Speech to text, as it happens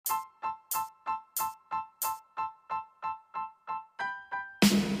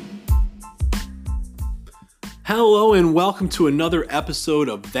Hello and welcome to another episode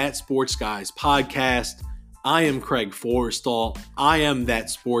of That Sports Guys podcast. I am Craig Forrestall. I am That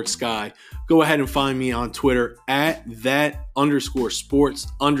Sports Guy. Go ahead and find me on Twitter at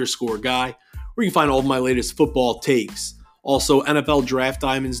that_sports_guy, where you can find all of my latest football takes. Also,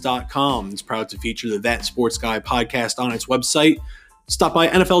 NFLDraftDiamonds.com is proud to feature the That Sports Guy podcast on its website. Stop by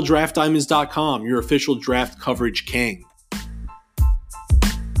NFLDraftDiamonds.com, your official draft coverage king.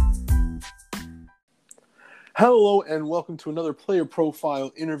 Hello and welcome to another player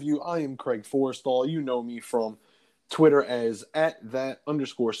profile interview. I am Craig Forrestall. You know me from Twitter as at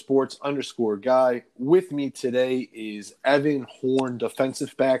that_sports_guy. With me today is Evan Horn,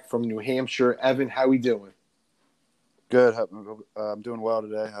 defensive back from New Hampshire. Evan, how we doing? Good. I'm doing well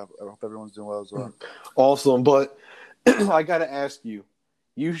today. I hope everyone's doing well as well. Awesome. But I got to ask you,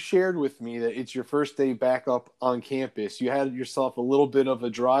 you shared with me that it's your first day back up on campus. You had yourself a little bit of a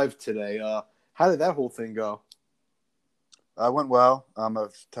drive today. How did that whole thing go? I went well. I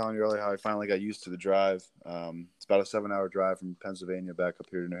was telling you earlier how I finally got used to the drive. It's about a 7-hour drive from Pennsylvania back up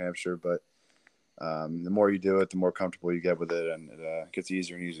here to New Hampshire, but the more you do it, the more comfortable you get with it, and it gets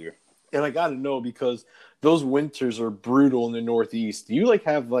easier and easier. And I got to know, because those winters are brutal in the Northeast. Do you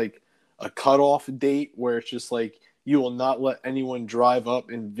have a cutoff date where it's just you will not let anyone drive up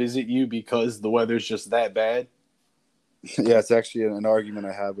and visit you because the weather's just that bad? Yeah, it's actually an argument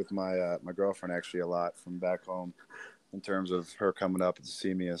I have with my girlfriend actually a lot from back home, in terms of her coming up to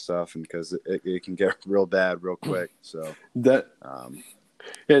see me and stuff, and because it can get real bad real quick. So I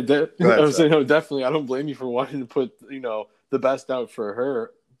was saying, no, definitely. I don't blame you for wanting to put the best out for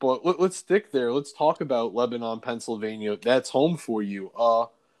her. But let's stick there. Let's talk about Lebanon, Pennsylvania. That's home for you.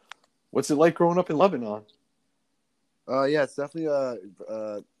 What's it like growing up in Lebanon? Yeah, it's definitely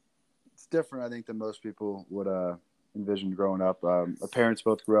it's different, I think, than most people would envision growing up. My parents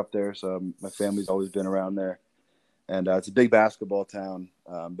both grew up there, so my family's always been around there. And it's a big basketball town.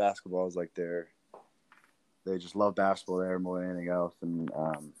 Basketball is they just love basketball there more than anything else. And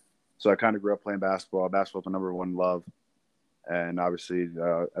so I kind of grew up playing basketball. Basketball's my number one love. And obviously,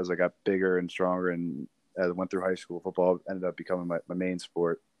 as I got bigger and stronger and as I went through high school, football ended up becoming my main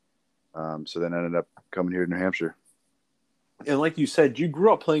sport. So then I ended up coming here to New Hampshire. And like you said, you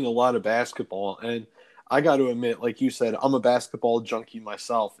grew up playing a lot of basketball. And I got to admit, like you said, I'm a basketball junkie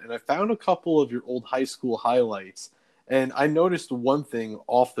myself. And I found a couple of your old high school highlights. And I noticed one thing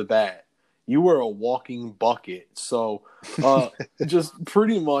off the bat. You were a walking bucket. So just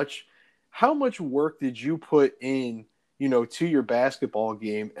pretty much, how much work did you put in, to your basketball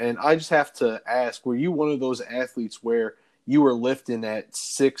game? And I just have to ask, were you one of those athletes where you were lifting at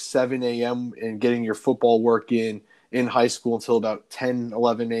 6, 7 a.m. and getting your football work in high school until about 10,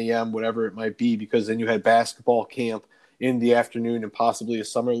 11 a.m., whatever it might be, because then you had basketball camp in the afternoon and possibly a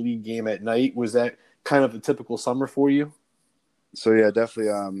summer league game at night? Was that kind of a typical summer for you? So, yeah,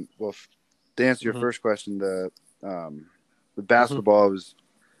 definitely. Well, to answer your first question, the basketball was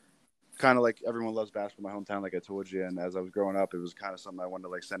kind of like everyone loves basketball in my hometown, like I told you. And as I was growing up, it was kind of something I wanted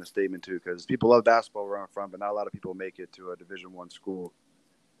to send a statement to, because people love basketball where I'm from, but not a lot of people make it to a Division I school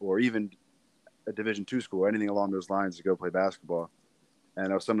or even a Division II school or anything along those lines to go play basketball.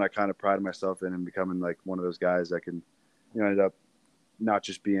 And it was something I kind of prided myself in, and becoming one of those guys that can, ended up not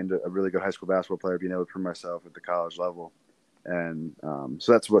just being a really good high school basketball player, being able to prove myself at the college level. And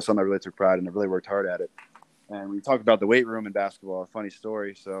so that's something I really took pride in. I really worked hard at it. And when you talk about the weight room in basketball, a funny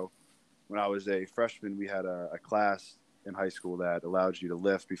story. So when I was a freshman, we had a class in high school that allowed you to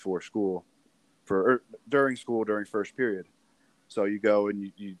lift before school during first period. So you go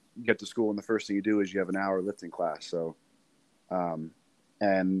and you get to school, and the first thing you do is you have an hour lifting class. So,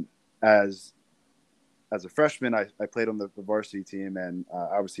 and as a freshman, I played on the varsity team, and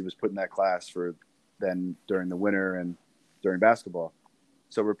obviously was put in that class for then during the winter and during basketball.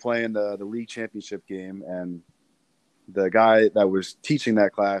 So we're playing the league championship game, and the guy that was teaching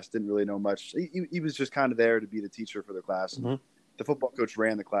that class didn't really know much. He was just kind of there to be the teacher for the class. Mm-hmm. The football coach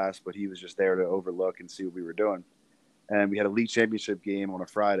ran the class, but he was just there to overlook and see what we were doing. And we had a league championship game on a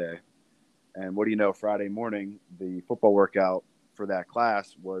Friday. And what do you know, Friday morning, the football workout for that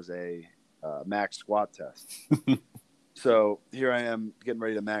class was a max squat test. So here I am getting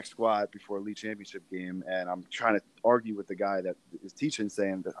ready to max squat before a league championship game, and I'm trying to argue with the guy that is teaching,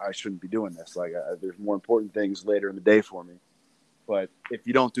 saying that I shouldn't be doing this. There's more important things later in the day for me. But if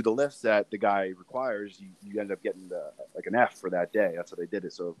you don't do the lifts that the guy requires, you end up getting an F for that day. That's how they did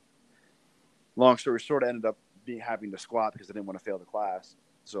it. So long story short, I ended up having to squat because I didn't want to fail the class.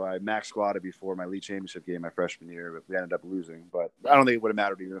 So I max squatted before my league championship game my freshman year, but we ended up losing. But I don't think it would have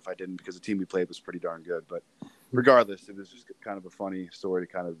mattered even if I didn't, because the team we played was pretty darn good. But regardless, it was just kind of a funny story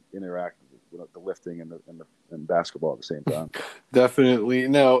to kind of interact the lifting and basketball at the same time. Definitely.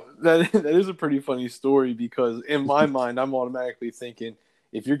 Now that is a pretty funny story because in my mind, I'm automatically thinking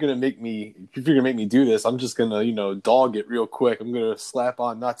if you're gonna make me do this, I'm just gonna dog it real quick. I'm gonna slap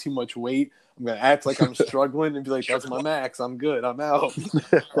on not too much weight. I'm gonna act like I'm struggling and be like, "That's my max. I'm good. I'm out."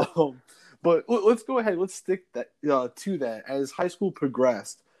 But let's go ahead. Let's stick to that. As high school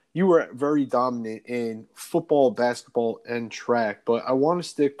progressed, you were very dominant in football, basketball, and track. But I want to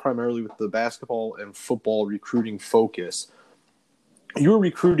stick primarily with the basketball and football recruiting focus. You were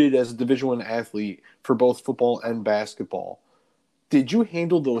recruited as a Division I athlete for both football and basketball. Did you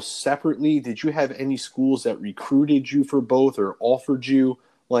handle those separately? Did you have any schools that recruited you for both or offered you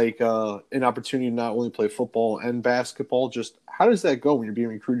an opportunity to not only play football and basketball? Just how does that go when you're being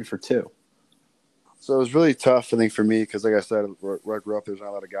recruited for two? So it was really tough, I think, for me because, like I said, where I grew up, there's not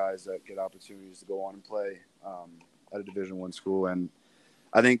a lot of guys that get opportunities to go on and play at a Division I school. And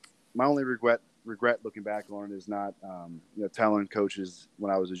I think my only regret looking back on it is not, telling coaches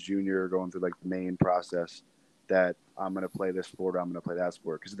when I was a junior going through the main process that I'm going to play this sport or I'm going to play that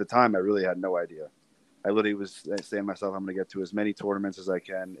sport. Because at the time, I really had no idea. I literally was saying to myself, I'm going to get to as many tournaments as I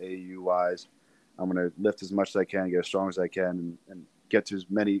can, AAU-wise. I'm going to lift as much as I can, get as strong as I can, and get to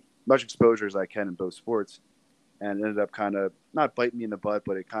much exposure as I can in both sports. And it ended up kind of not biting me in the butt,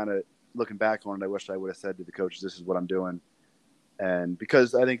 but it kind of, looking back on it, I wish I would have said to the coaches, this is what I'm doing. And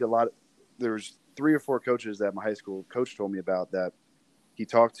because I think there was 3 or 4 coaches that my high school coach told me about that he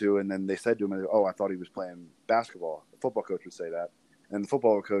talked to, and then they said to him, oh, I thought he was playing basketball. The football coach would say that. And the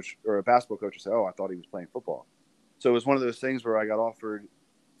football coach or a basketball coach would say, oh, I thought he was playing football. So it was one of those things where I got offered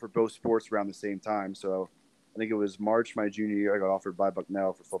for both sports around the same time. So I think it was March my junior year, I got offered by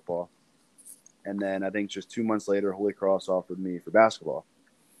Bucknell for football. And then I think just 2 months later, Holy Cross offered me for basketball.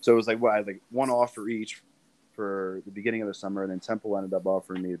 So it was I had one offer each for the beginning of the summer, and then Temple ended up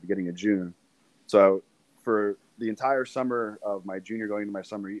offering me at the beginning of June. So for the entire summer of my junior going into my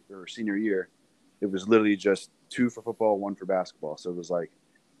senior year, it was literally just 2 for football, 1 for basketball. So it was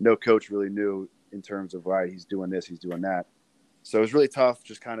no coach really knew in terms of, right, he's doing this, he's doing that. So it was really tough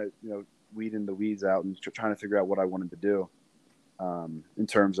just kind of, weeding the weeds out and trying to figure out what I wanted to do in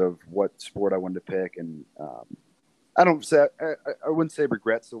terms of what sport I wanted to pick. And I wouldn't say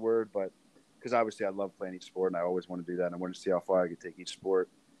regret's the word, but because obviously I love playing each sport and I always want to do that. And I wanted to see how far I could take each sport.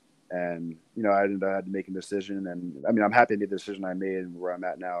 And, I had to make a decision. And I mean, I'm happy I made the decision I made and where I'm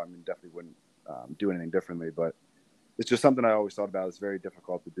at now. I mean, definitely wouldn't do anything differently, but it's just something I always thought about. It's very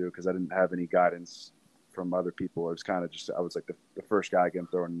difficult to do because I didn't have any guidance from other people. It was kind of I was the first guy getting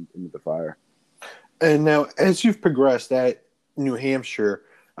thrown into the fire. And now, as you've progressed at New Hampshire,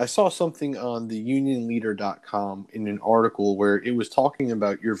 I saw something on the unionleader.com in an article where it was talking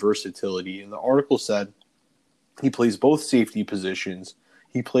about your versatility. And the article said he plays both safety positions.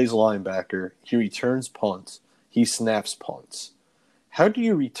 He plays linebacker. He returns punts. He snaps punts. How do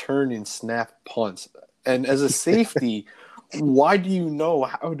you return and snap punts? And as a safety, why do you know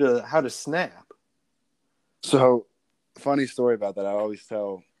how to snap? So, funny story about that. I always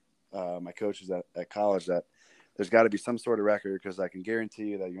tell my coaches at college that there's got to be some sort of record because I can guarantee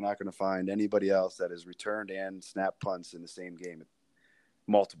you that you're not going to find anybody else that has returned and snapped punts in the same game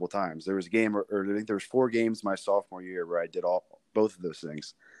multiple times. There was a game, or I think there was 4 games my sophomore year where I did both of those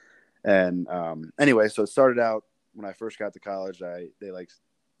things. And anyway, so it started out when I first got to college. They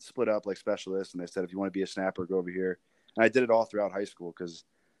split up specialists, and they said if you want to be a snapper, go over here. And I did it all throughout high school because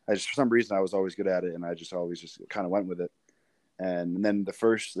for some reason I was always good at it, and I just always kind of went with it. And then the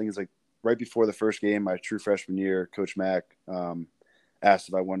first thing is right before the first game, my true freshman year, Coach Mack asked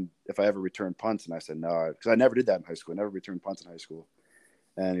if I ever returned punts, and I said no, because I never did that in high school. I never returned punts in high school.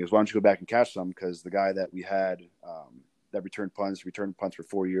 And he goes, why don't you go back and catch some? Because the guy that we had that returned punts for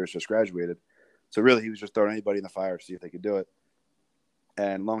 4 years, just graduated. So really, he was just throwing anybody in the fire to see if they could do it.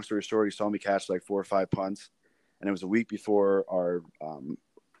 And long story short, he saw me catch 4 or 5 punts, and it was a week before our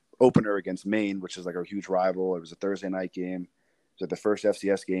opener against Maine, which is our huge rival. It was a Thursday night game. It was the first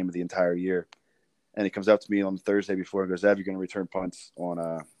FCS game of the entire year. And he comes up to me on the Thursday before and goes, Ev, you're going to return punts on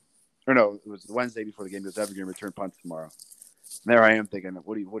or no, it was the Wednesday before the game. He goes, Ev, you're going to return punts tomorrow. And there I am thinking,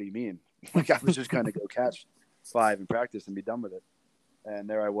 what do you mean? I was just going to go catch 5 in practice and be done with it. And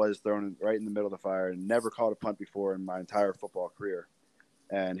there I was thrown right in the middle of the fire and never caught a punt before in my entire football career.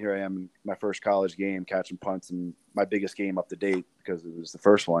 And here I am in my first college game catching punts and my biggest game up to date because it was the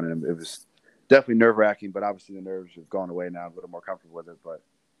first one. And it was definitely nerve-wracking, but obviously the nerves have gone away now. I'm a little more comfortable with it. But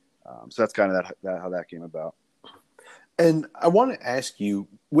so that's kind of how that came about. And I want to ask you,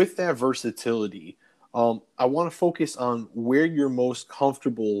 with that versatility, I want to focus on where you're most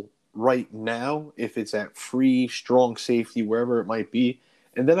comfortable right now, if it's at free, strong safety, wherever it might be.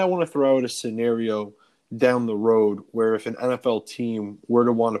 And then I want to throw out a scenario down the road where if an NFL team were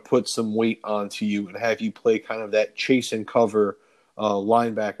to want to put some weight onto you and have you play kind of that chase and cover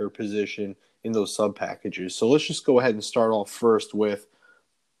linebacker position in those sub packages. So let's just go ahead and start off first with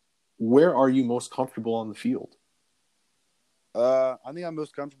where are you most comfortable on the field? I think I'm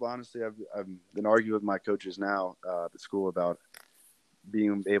most comfortable, honestly. I've been arguing with my coaches now at the school about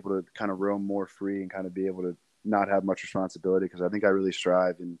being able to kind of roam more free and kind of be able to not have much responsibility, because I think I really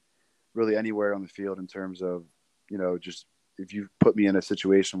strive in really anywhere on the field in terms of, just if you put me in a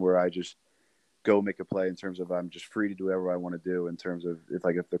situation where I just go make a play, in terms of I'm just free to do whatever I want to do, in terms of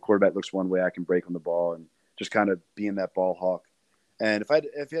if the quarterback looks one way, I can break on the ball and just kind of being that ball hawk. And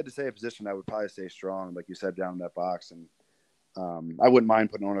if you had to say a position, I would probably say strong, like you said, down in that box. And I wouldn't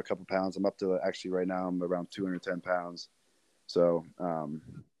mind putting on a couple pounds. I'm up to actually right now I'm around 210 pounds. So I'm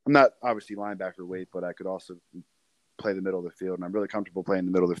not obviously linebacker weight, but I could also play the middle of the field, and I'm really comfortable playing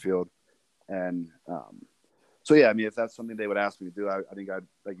the middle of the field. And so, yeah, I mean, if that's something they would ask me to do, I think I'd,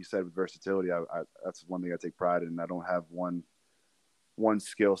 like you said, with versatility, that's one thing I take pride in. I don't have one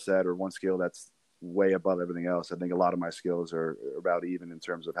skill set or one skill that's way above everything else. I think a lot of my skills are about even in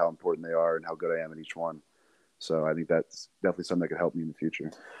terms of how important they are and how good I am in each one. So I think that's definitely something that could help me in the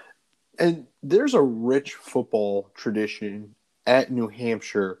future. And there's a rich football tradition at New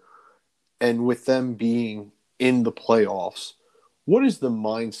Hampshire, and with them being in the playoffs, what is the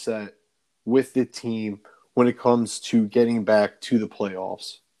mindset with the team when it comes to getting back to the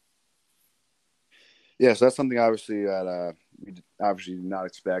playoffs? Yeah, so that's something obviously that we obviously did not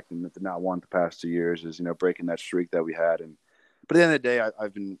expect and did not want the past 2 years, is breaking that streak that we had. But at the end of the day,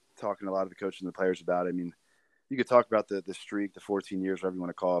 I've been talking to a lot of the coaches and the players about it. I mean, you could talk about the streak, the 14 years, whatever you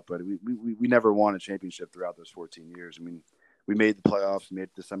want to call it, but we never won a championship throughout those 14 years. I mean, we made the playoffs, we made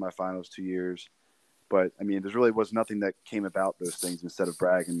the semifinals 2 years, but I mean, there really was nothing that came about those things instead of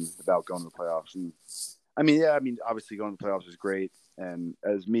bragging about going to the playoffs. And I mean, yeah, I mean, obviously going to the playoffs is great. And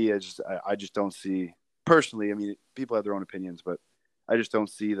as me, I just don't see personally. I mean, people have their own opinions, but I just don't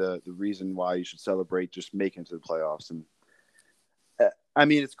see the reason why you should celebrate just making it to the playoffs. And I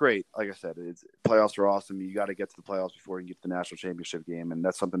mean, it's great. Like I said, playoffs are awesome. You got to get to the playoffs before you get to the national championship game, and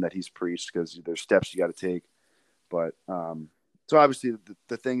that's something that he's preached, because there's steps you got to take. But so obviously,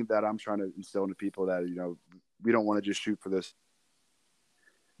 the thing that I'm trying to instill into people that we don't want to just shoot for this.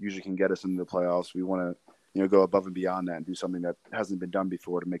 Usually can get us into the playoffs. We want to go above and beyond that and do something that hasn't been done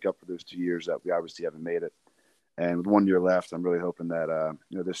before to make up for those 2 years that we obviously haven't made it. And with 1 year left, I'm really hoping that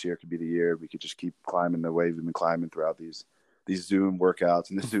this year could be the year we could just keep climbing the way we've been climbing throughout these Zoom workouts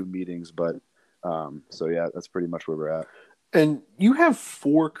and the Zoom meetings. But so yeah, that's pretty much where we're at. And you have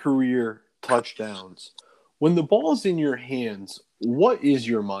 4 career touchdowns. When the ball is in your hands, what is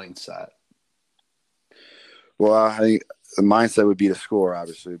your mindset? Well, I think the mindset would be to score,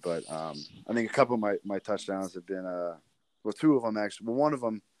 obviously, but I think a couple of my touchdowns have been 2 of them actually. Well, one of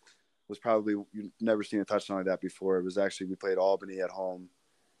them was probably, you've never seen a touchdown like that before. It was actually, we played Albany at home,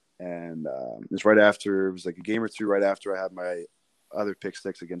 and it was like a game or two right after I had my other pick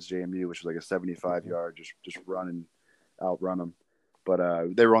six against JMU, which was like a 75-yard just outrun them.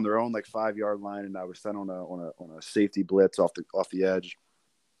 But they were on their own like 5-yard line, and I was sent on a safety blitz off the edge,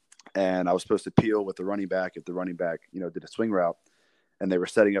 and I was supposed to peel with the running back if the running back did a swing route, and they were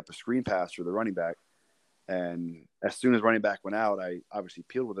setting up a screen pass for the running back. And as soon as running back went out, I obviously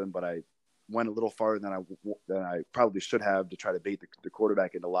peeled with him, but I went a little farther than I probably should have to try to bait the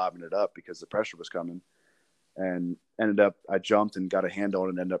quarterback into lobbing it up because the pressure was coming. And I jumped and got a hand on it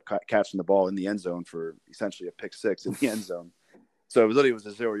and ended up catching the ball in the end zone for essentially a pick six in the end zone. So it was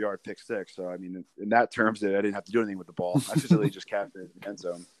a 0-yard pick six. So, I mean, in that terms, I didn't have to do anything with the ball. I just really just captured it in the end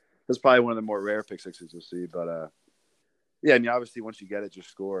zone. That's probably one of the more rare pick sixes you'll see. But, yeah, I mean, obviously once you get it, just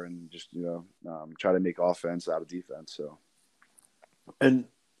score and just, try to make offense out of defense. So, and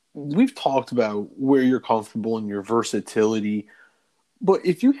we've talked about where you're comfortable and your versatility, but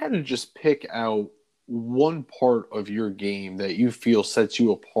if you had to just pick out one part of your game that you feel sets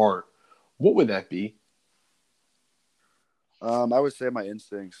you apart, what would that be? I would say my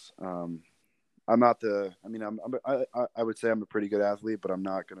instincts. I'm not I would say I'm a pretty good athlete, but I'm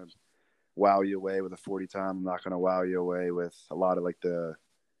not going to wow you away with a 40 time. I'm not going to wow you away with a lot of like the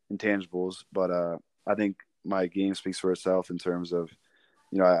intangibles, but I think my game speaks for itself in terms of,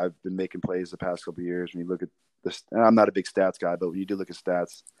 I've been making plays the past couple of years. When you look at this, and I'm not a big stats guy, but when you do look at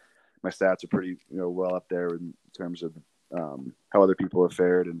stats, my stats are pretty, well up there in terms of how other people have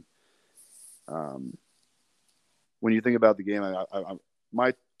fared. And when you think about the game,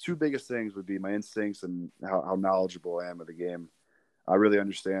 my 2 biggest things would be my instincts and how knowledgeable I am of the game. I really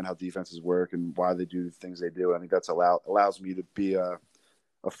understand how defenses work and why they do the things they do. I think that's allows me to be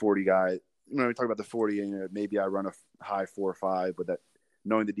a 40 guy. When we talk about the 40, maybe I run a high 4.5, but that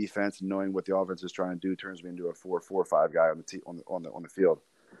knowing the defense and knowing what the offense is trying to do turns me into a 4.45 guy on the field.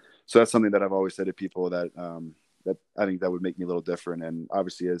 So that's something that I've always said to people that that I think that would make me a little different. And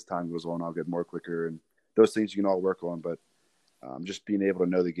obviously, as time goes on, I'll get more quicker, and those things you can all work on. But just being able to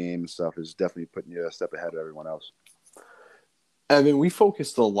know the game and stuff is definitely putting you a step ahead of everyone else. Evan, we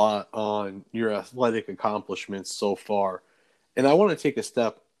focused a lot on your athletic accomplishments so far, and I want to take a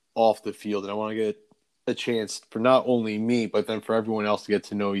step off the field, and I want to get a chance for not only me, but then for everyone else to get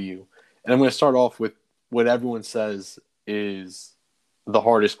to know you. And I'm going to start off with what everyone says is the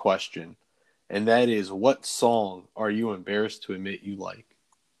hardest question, and that is, what song are you embarrassed to admit you like?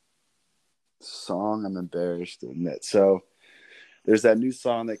 Song I'm embarrassed to admit. So there's that new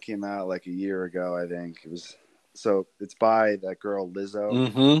song that came out like a year ago, I think. It's by that girl Lizzo.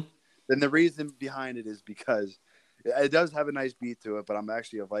 Mm-hmm. And the reason behind it is because it does have a nice beat to it, but I'm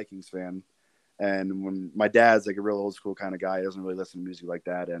actually a Vikings fan. And when my dad's like a real old school kind of guy, he doesn't really listen to music like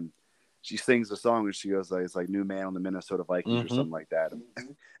that. And she sings the song and she goes like, it's like New Man on the Minnesota Vikings or something like that.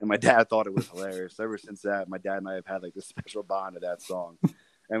 And my dad thought it was hilarious. Ever since that, my dad and I have had like this special bond to that song.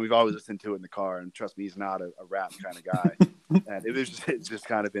 And we've always listened to it in the car. And trust me, he's not a rap kind of guy. And it's just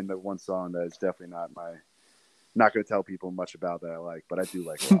kind of been the one song that is definitely not going to tell people much about that I like, but I do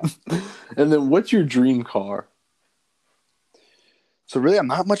like a lot. And then what's your dream car? So really, I'm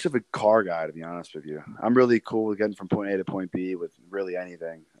not much of a car guy, to be honest with you. I'm really cool with getting from point A to point B with really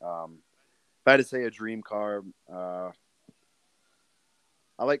anything. If I had to say a dream car, I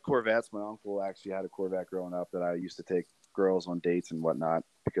like Corvettes. My uncle actually had a Corvette growing up that I used to take girls on dates and whatnot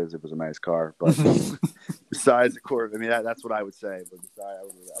because it was a nice car. But besides the Corvette, I mean, that's what I would say. But besides,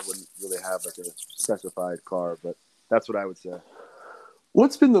 I wouldn't really have like a specified car, but that's what I would say.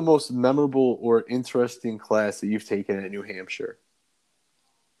 What's been the most memorable or interesting class that you've taken at New Hampshire?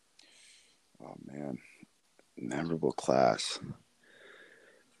 Oh, man. Memorable class.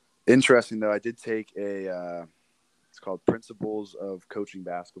 Interesting, though. I did take it's called Principles of Coaching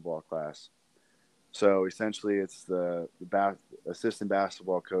Basketball class. So essentially, it's the assistant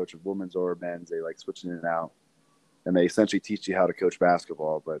basketball coach of women's or men's. They like switching in and out, and they essentially teach you how to coach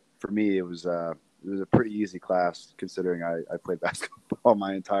basketball. But for me, it was a pretty easy class considering I played basketball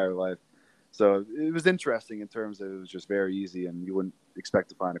my entire life. So it was interesting in terms of it was just very easy, and you wouldn't expect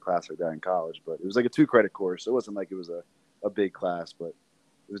to find a class like that in college. But it was like a 2-credit course. So it wasn't like it was a big class, but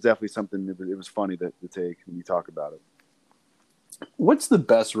it was definitely something. It was funny to take when you talk about it. What's the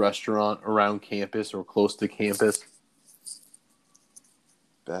best restaurant around campus or close to campus?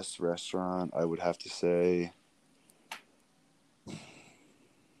 Best restaurant, I would have to say.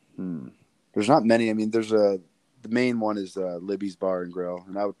 There's not many. I mean, the main one is Libby's Bar and Grill,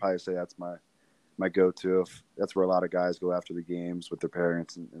 and I would probably say that's my go-to. That's where a lot of guys go after the games with their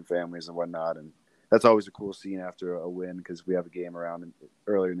parents and families and whatnot, and that's always a cool scene after a win because we have a game around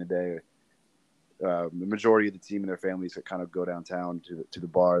earlier in the day. The majority of the team and their families kind of go downtown to the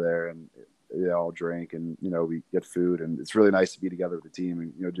bar there, and they all drink, and we get food, and it's really nice to be together with the team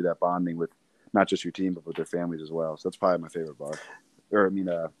and do that bonding with not just your team but with their families as well. So that's probably my favorite bar,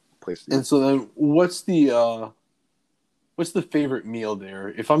 place to eat. And so then, what's the favorite meal there?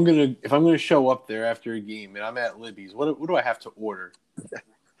 If I'm gonna show up there after a game and I'm at Libby's, what do I have to order?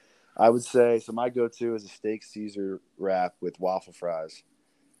 I would say so. My go-to is a steak Caesar wrap with waffle fries.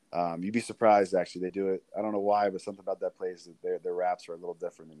 You'd be surprised, actually. They do it. I don't know why, but something about that place, their wraps are a little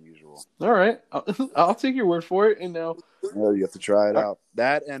different than usual. All right. I'll take your word for it. And now, you have to try it out.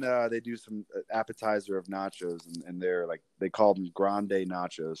 That and they do some appetizer of nachos, and they're like they call them grande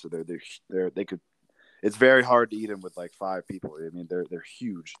nachos. So they could. It's very hard to eat them with like 5 people. I mean, they're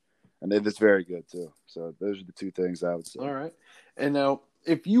huge, and it's very good too. So those are the 2 things I would say. All right. And now,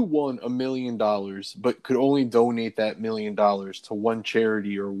 if you won $1 million, but could only donate that $1 million to one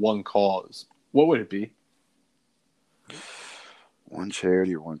charity or one cause, what would it be? One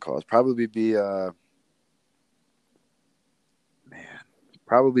charity or one cause, probably be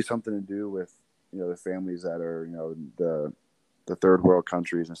probably something to do with the families that are the third world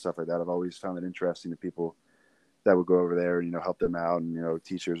countries and stuff like that. I've always found it interesting to people that would go over there and help them out, and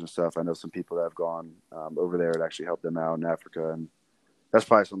teachers and stuff. I know some people that have gone over there and actually helped them out in Africa, and that's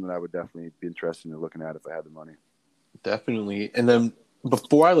probably something I would definitely be interested in looking at if I had the money. Definitely. And then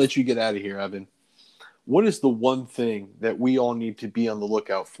before I let you get out of here, Evan, what is the one thing that we all need to be on the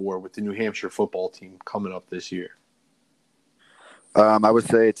lookout for with the New Hampshire football team coming up this year? I would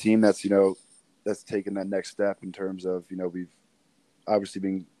say a team that's taken that next step in terms of we've obviously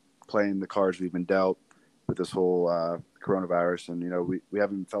been playing the cards we've been dealt with this whole coronavirus, and we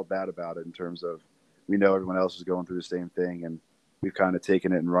haven't felt bad about it in terms of we know everyone else is going through the same thing, and we've kind of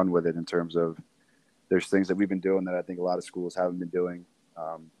taken it and run with it in terms of there's things that we've been doing that I think a lot of schools haven't been doing.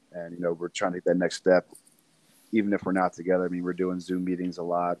 And, we're trying to take that next step, even if we're not together. I mean, we're doing Zoom meetings a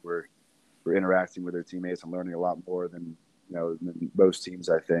lot. We're interacting with our teammates and learning a lot more than most teams,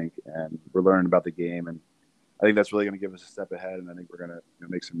 I think. And we're learning about the game. And I think that's really going to give us a step ahead. And I think we're going to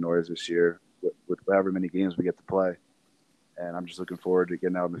make some noise this year with however many games we get to play. And I'm just looking forward to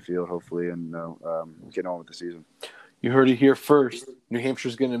getting out on the field, hopefully, and getting on with the season. You heard it here first. New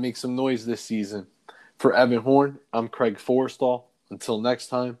Hampshire's going to make some noise this season. For Evan Horn, I'm Craig Forrestall. Until next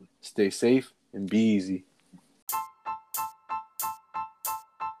time, stay safe and be easy.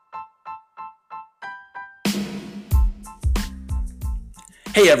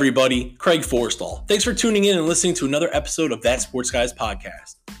 Hey everybody, Craig Forrestall. Thanks for tuning in and listening to another episode of That Sports Guys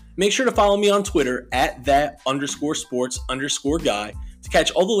podcast. Make sure to follow me on Twitter at @that_sports_guy to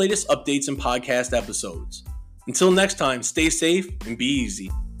catch all the latest updates and podcast episodes. Until next time, stay safe and be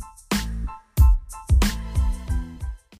easy.